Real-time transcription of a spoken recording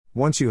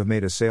Once you have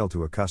made a sale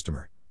to a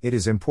customer, it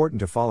is important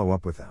to follow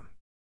up with them.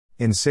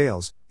 In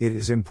sales, it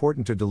is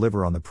important to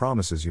deliver on the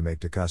promises you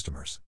make to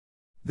customers.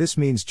 This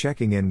means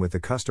checking in with the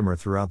customer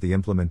throughout the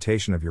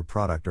implementation of your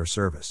product or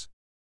service.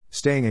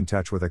 Staying in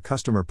touch with a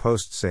customer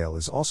post-sale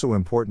is also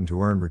important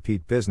to earn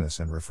repeat business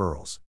and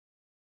referrals.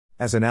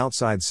 As an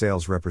outside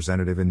sales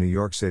representative in New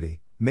York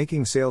City,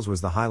 making sales was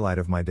the highlight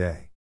of my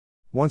day.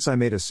 Once I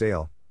made a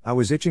sale, I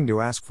was itching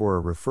to ask for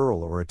a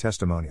referral or a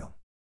testimonial.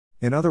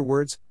 In other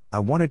words, I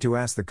wanted to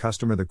ask the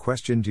customer the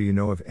question, do you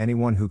know of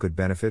anyone who could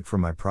benefit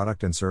from my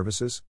product and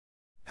services?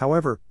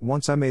 However,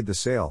 once I made the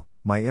sale,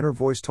 my inner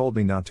voice told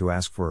me not to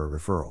ask for a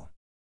referral.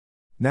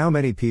 Now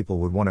many people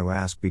would want to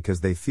ask because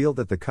they feel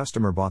that the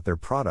customer bought their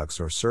products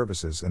or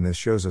services, and this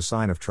shows a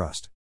sign of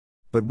trust.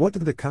 But what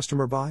did the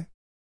customer buy?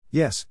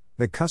 Yes,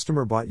 the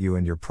customer bought you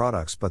and your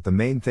products, but the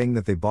main thing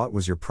that they bought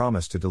was your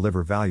promise to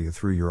deliver value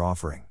through your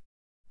offering.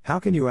 How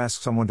can you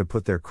ask someone to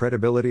put their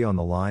credibility on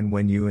the line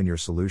when you and your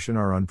solution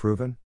are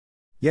unproven?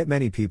 Yet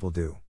many people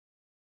do.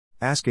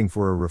 Asking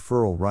for a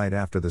referral right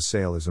after the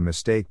sale is a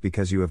mistake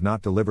because you have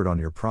not delivered on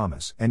your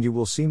promise, and you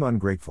will seem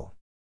ungrateful.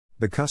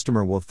 The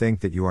customer will think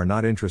that you are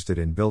not interested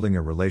in building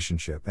a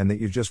relationship and that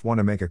you just want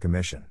to make a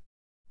commission.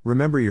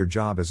 Remember, your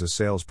job as a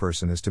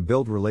salesperson is to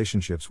build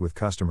relationships with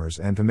customers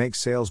and to make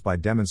sales by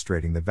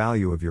demonstrating the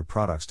value of your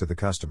products to the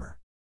customer.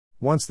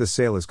 Once the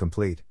sale is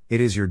complete,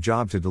 it is your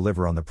job to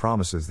deliver on the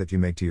promises that you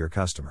make to your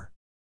customer.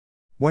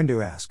 When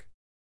to ask?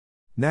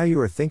 Now you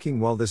are thinking,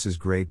 well, this is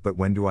great, but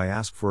when do I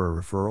ask for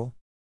a referral?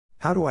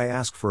 How do I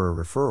ask for a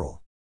referral?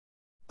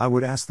 I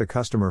would ask the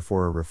customer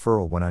for a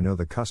referral when I know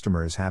the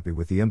customer is happy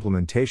with the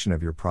implementation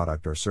of your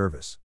product or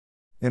service.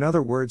 In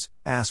other words,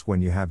 ask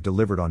when you have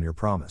delivered on your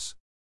promise.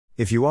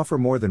 If you offer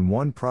more than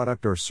one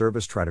product or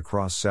service, try to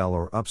cross-sell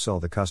or upsell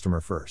the customer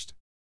first.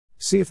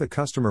 See if the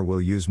customer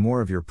will use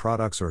more of your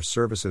products or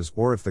services,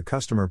 or if the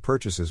customer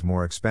purchases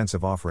more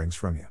expensive offerings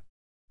from you.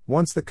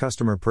 Once the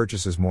customer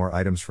purchases more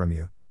items from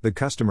you, the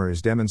customer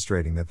is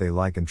demonstrating that they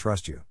like and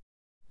trust you.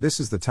 This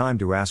is the time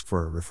to ask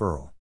for a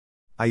referral.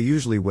 I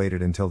usually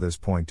waited until this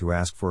point to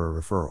ask for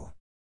a referral.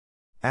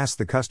 Ask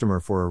the customer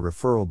for a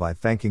referral by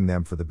thanking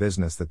them for the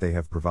business that they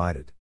have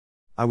provided.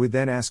 I would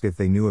then ask if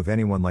they knew of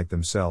anyone like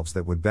themselves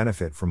that would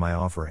benefit from my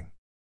offering.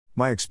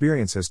 My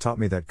experience has taught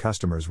me that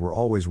customers were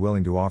always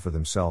willing to offer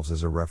themselves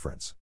as a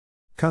reference.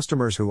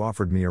 Customers who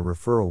offered me a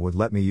referral would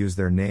let me use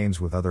their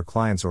names with other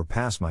clients or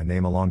pass my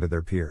name along to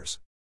their peers.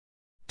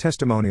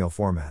 Testimonial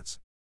formats.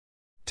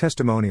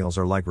 Testimonials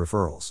are like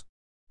referrals.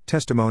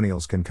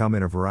 Testimonials can come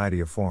in a variety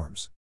of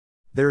forms.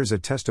 There is a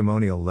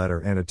testimonial letter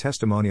and a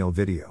testimonial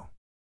video.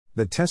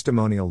 The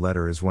testimonial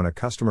letter is when a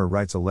customer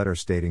writes a letter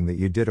stating that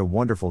you did a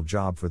wonderful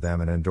job for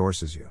them and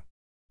endorses you.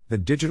 The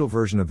digital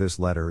version of this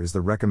letter is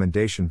the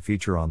recommendation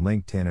feature on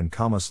LinkedIn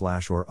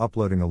and or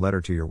uploading a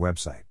letter to your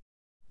website.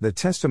 The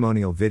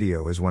testimonial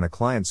video is when a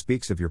client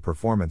speaks of your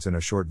performance in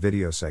a short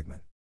video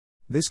segment.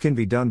 This can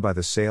be done by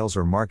the sales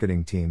or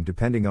marketing team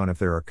depending on if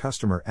there are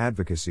customer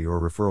advocacy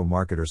or referral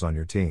marketers on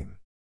your team.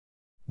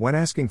 When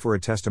asking for a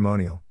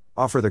testimonial,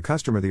 offer the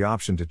customer the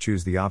option to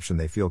choose the option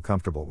they feel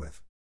comfortable with.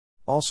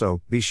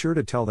 Also, be sure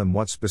to tell them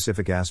what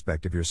specific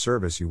aspect of your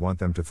service you want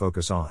them to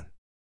focus on.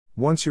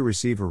 Once you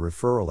receive a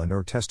referral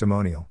and/or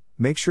testimonial,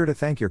 make sure to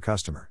thank your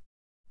customer.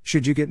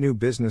 Should you get new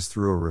business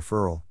through a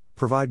referral,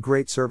 provide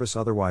great service,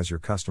 otherwise your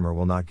customer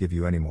will not give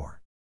you any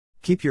more.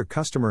 Keep your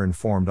customer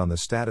informed on the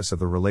status of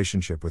the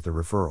relationship with the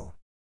referral.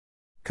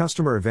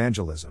 Customer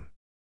evangelism.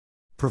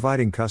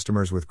 Providing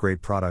customers with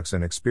great products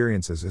and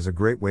experiences is a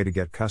great way to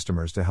get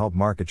customers to help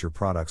market your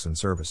products and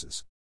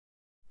services.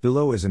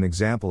 Below is an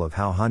example of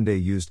how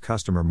Hyundai used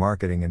customer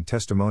marketing and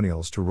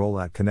testimonials to roll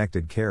out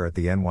connected care at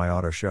the NY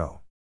Auto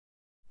Show.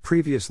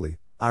 Previously,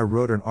 I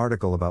wrote an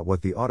article about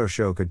what the auto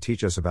show could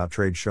teach us about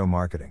trade show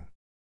marketing.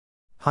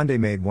 Hyundai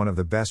made one of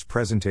the best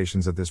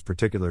presentations of this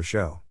particular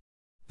show.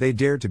 They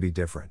dared to be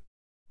different.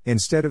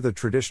 Instead of the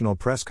traditional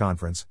press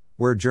conference,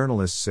 where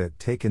journalists sit,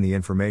 take in the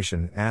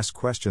information, and ask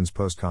questions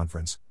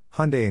post-conference,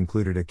 Hyundai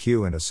included a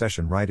Q and A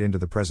session right into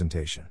the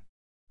presentation.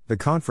 The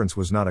conference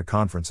was not a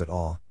conference at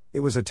all, it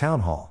was a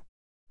town hall.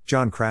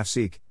 John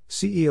Krafcik,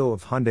 CEO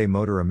of Hyundai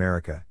Motor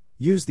America,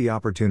 used the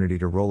opportunity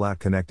to roll out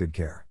connected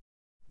care.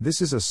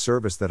 This is a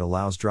service that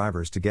allows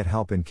drivers to get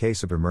help in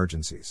case of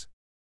emergencies.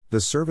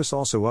 The service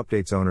also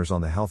updates owners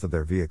on the health of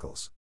their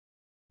vehicles.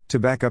 To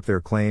back up their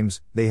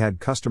claims, they had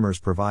customers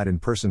provide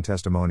in-person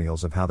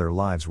testimonials of how their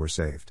lives were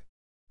saved.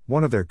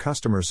 One of their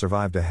customers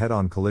survived a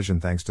head-on collision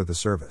thanks to the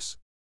service.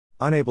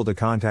 Unable to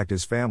contact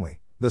his family,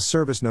 the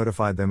service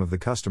notified them of the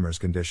customer's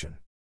condition.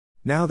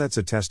 Now that's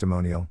a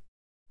testimonial.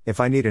 If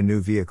I need a new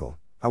vehicle,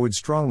 I would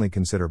strongly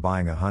consider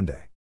buying a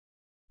Hyundai.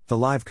 The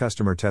live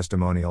customer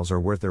testimonials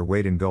are worth their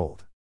weight in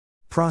gold.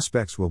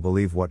 Prospects will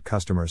believe what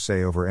customers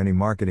say over any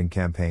marketing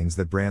campaigns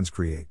that brands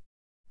create.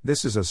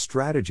 This is a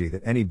strategy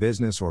that any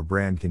business or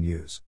brand can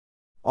use.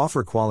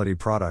 Offer quality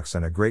products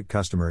and a great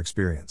customer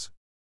experience.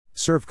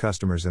 Serve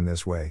customers in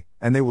this way,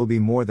 and they will be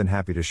more than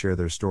happy to share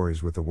their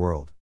stories with the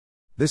world.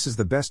 This is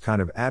the best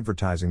kind of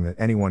advertising that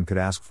anyone could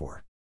ask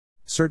for.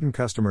 Certain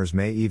customers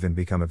may even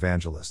become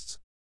evangelists.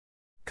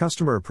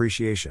 Customer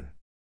appreciation.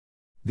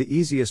 The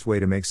easiest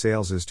way to make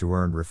sales is to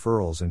earn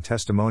referrals and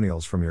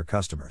testimonials from your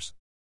customers.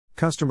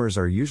 Customers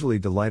are usually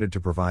delighted to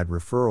provide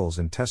referrals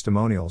and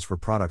testimonials for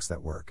products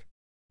that work.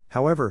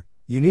 However,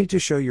 you need to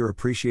show your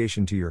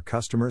appreciation to your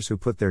customers who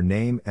put their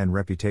name and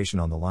reputation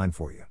on the line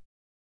for you.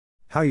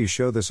 How you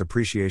show this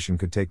appreciation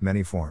could take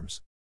many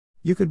forms.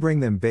 You could bring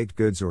them baked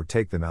goods or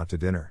take them out to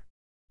dinner.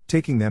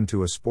 Taking them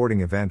to a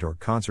sporting event or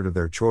concert of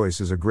their choice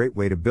is a great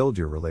way to build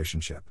your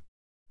relationship.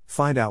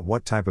 Find out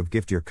what type of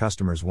gift your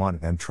customers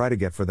want and try to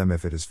get for them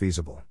if it is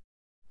feasible.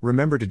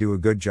 Remember to do a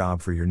good job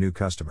for your new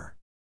customer.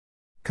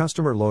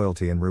 Customer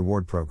loyalty and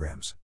reward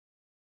programs.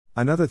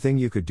 Another thing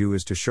you could do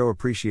is to show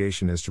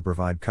appreciation is to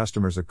provide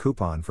customers a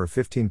coupon for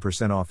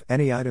 15% off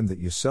any item that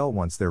you sell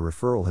once their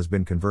referral has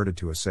been converted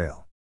to a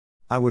sale.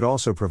 I would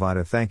also provide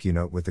a thank you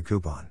note with the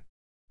coupon.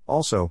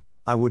 Also,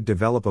 I would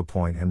develop a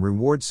point and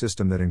reward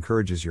system that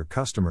encourages your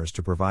customers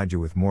to provide you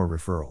with more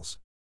referrals.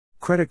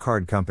 Credit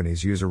card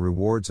companies use a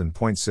rewards and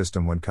points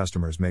system when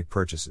customers make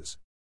purchases.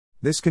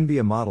 This can be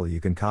a model you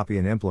can copy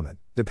and implement,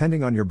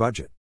 depending on your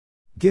budget.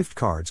 Gift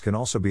cards can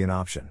also be an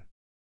option.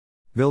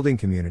 Building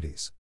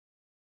communities.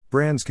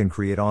 Brands can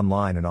create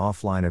online and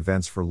offline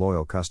events for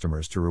loyal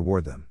customers to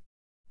reward them.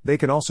 They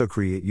can also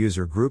create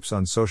user groups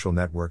on social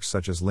networks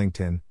such as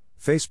LinkedIn,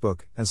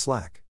 Facebook, and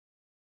Slack.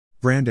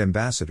 Brand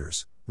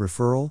ambassadors,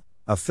 referral,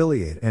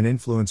 affiliate, and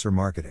influencer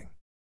marketing.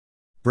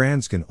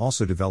 Brands can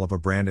also develop a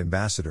brand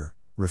ambassador,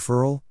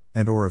 referral,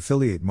 and/or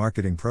affiliate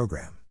marketing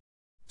program.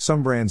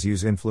 Some brands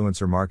use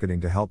influencer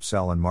marketing to help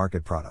sell and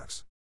market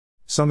products.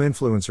 Some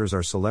influencers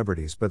are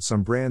celebrities, but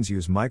some brands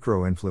use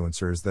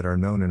micro-influencers that are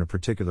known in a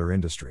particular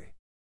industry.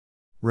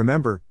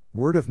 Remember,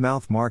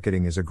 word-of-mouth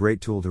marketing is a great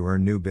tool to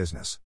earn new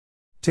business.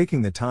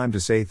 Taking the time to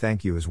say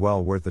thank you is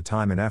well worth the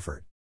time and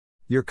effort.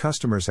 Your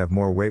customers have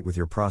more weight with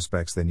your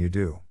prospects than you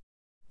do.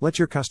 Let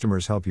your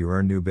customers help you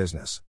earn new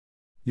business.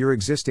 Your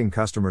existing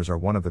customers are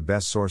one of the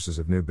best sources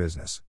of new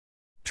business.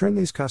 Turn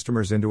these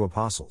customers into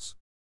apostles.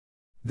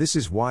 This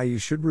is why you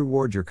should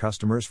reward your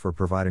customers for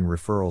providing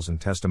referrals and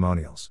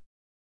testimonials.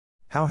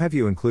 How have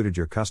you included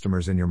your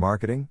customers in your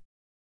marketing?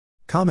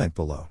 Comment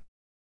below.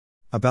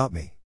 About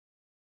me.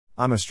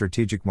 I'm a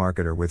strategic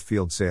marketer with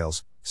field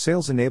sales,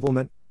 sales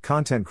enablement,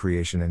 content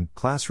creation, and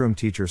classroom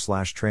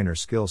teacher/trainer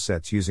skill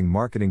sets using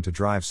marketing to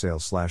drive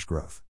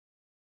sales/growth.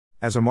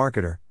 As a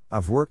marketer,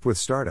 I've worked with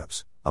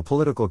startups, a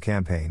political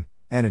campaign,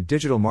 and a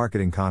digital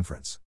marketing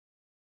conference.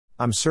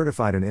 I'm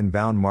certified in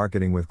inbound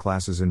marketing with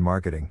classes in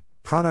marketing,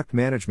 product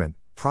management,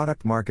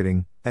 product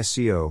marketing,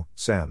 SEO,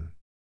 SEM.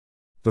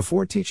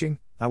 Before teaching,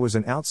 I was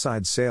an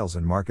outside sales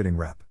and marketing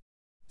rep.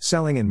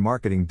 Selling and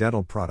marketing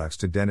dental products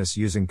to dentists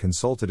using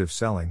consultative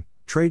selling,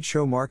 trade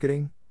show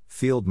marketing,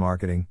 field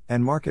marketing,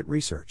 and market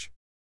research.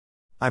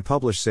 I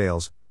publish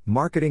Sales,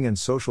 Marketing and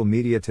Social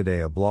Media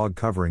Today, a blog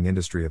covering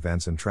industry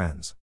events and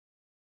trends.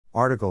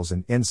 Articles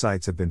and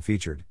insights have been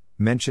featured,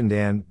 mentioned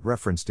and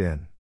referenced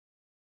in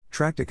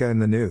Tractica in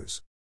the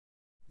News.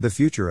 The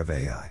Future of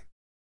AI.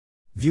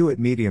 View at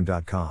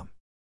medium.com.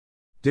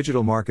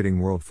 Digital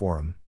Marketing World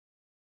Forum.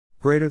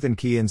 Greater than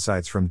key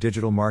insights from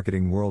Digital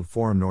Marketing World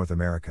Forum North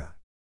America.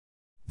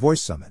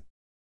 Voice Summit.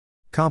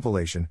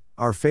 Compilation,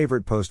 our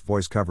favorite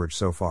post-voice coverage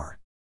so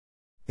far.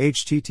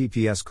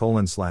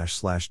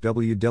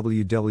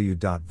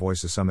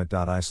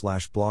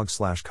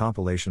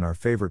 https://www.voicesummit.i/blog/compilation, our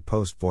favorite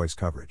post-voice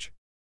coverage.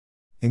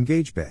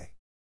 Engage Bay.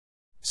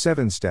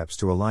 7 steps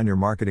to align your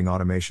marketing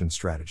automation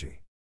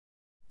strategy.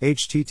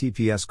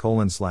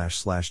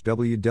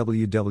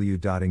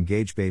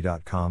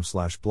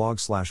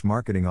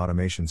 https://www.engagebay.com/blog/marketing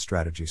automation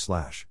strategy/.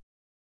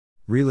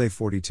 Relay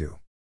 42.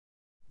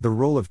 The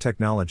role of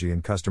technology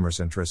in customer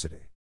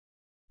centricity.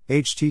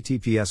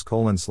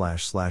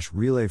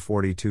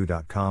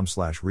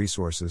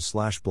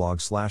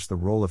 https://relay42.com/resources/blog/the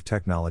role of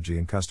technology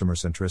in customer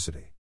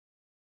centricity.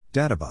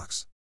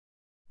 Databox.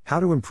 How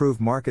to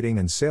improve marketing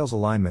and sales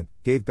alignment,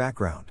 gave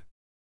background.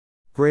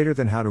 Greater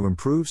than how to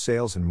improve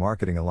sales and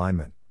marketing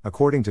alignment,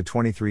 according to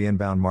 23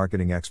 inbound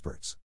marketing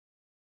experts.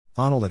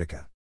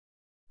 Analytica.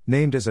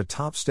 Named as a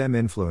top STEM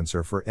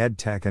influencer for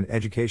EdTech and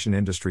education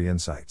industry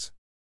insights.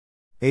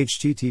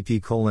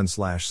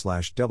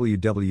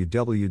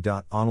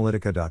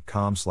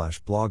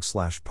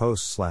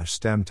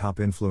 http://www.analytica.com/blog/post/STEM top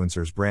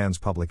influencers brands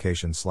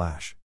publication/.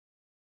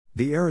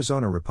 The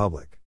Arizona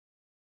Republic.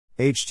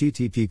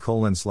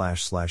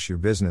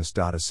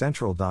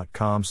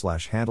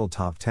 http://yourbusiness.acentral.com/handle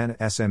top 10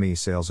 SME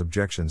sales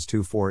objections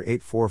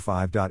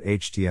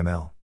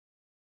 24845.html.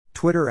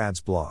 Twitter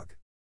ads blog.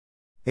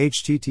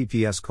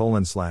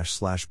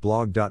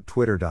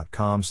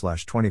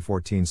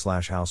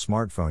 https://blog.twitter.com/2014/how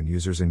smartphone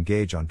users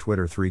engage on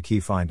Twitter 3 key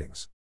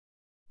findings.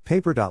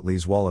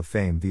 Paper.ly's Wall of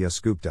Fame via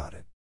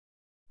Scoop.it.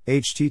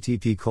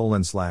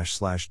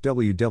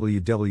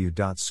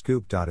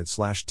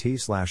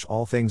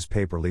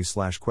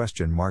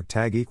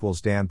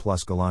 http://www.scoop.it/t/all-things-paperly/?tag = Dan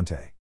plus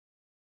Galante.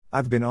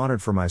 I've been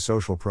honored for my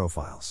social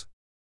profiles.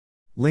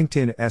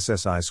 LinkedIn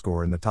SSI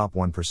score in the top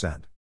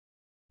 1%.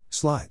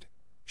 Slide.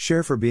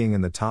 Share for being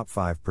in the top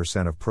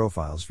 5% of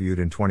profiles viewed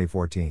in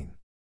 2014.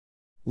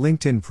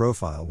 LinkedIn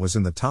profile was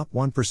in the top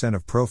 1%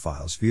 of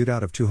profiles viewed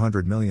out of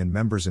 200 million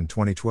members in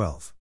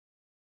 2012.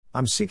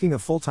 I'm seeking a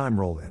full-time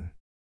role in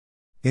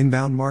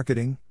inbound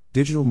marketing,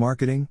 digital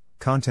marketing,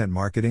 content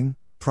marketing,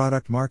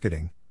 product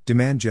marketing,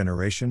 demand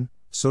generation,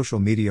 social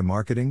media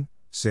marketing,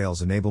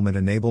 sales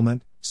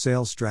enablement,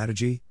 sales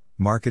strategy,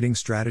 marketing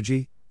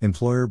strategy,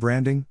 employer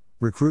branding,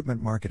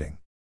 recruitment marketing.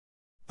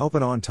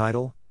 Open on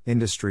title,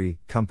 industry,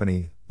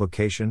 company,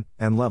 location,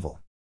 and level.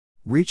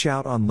 Reach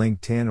out on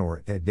LinkedIn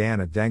or at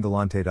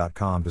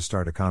dan@dangalante.com to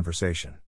start a conversation.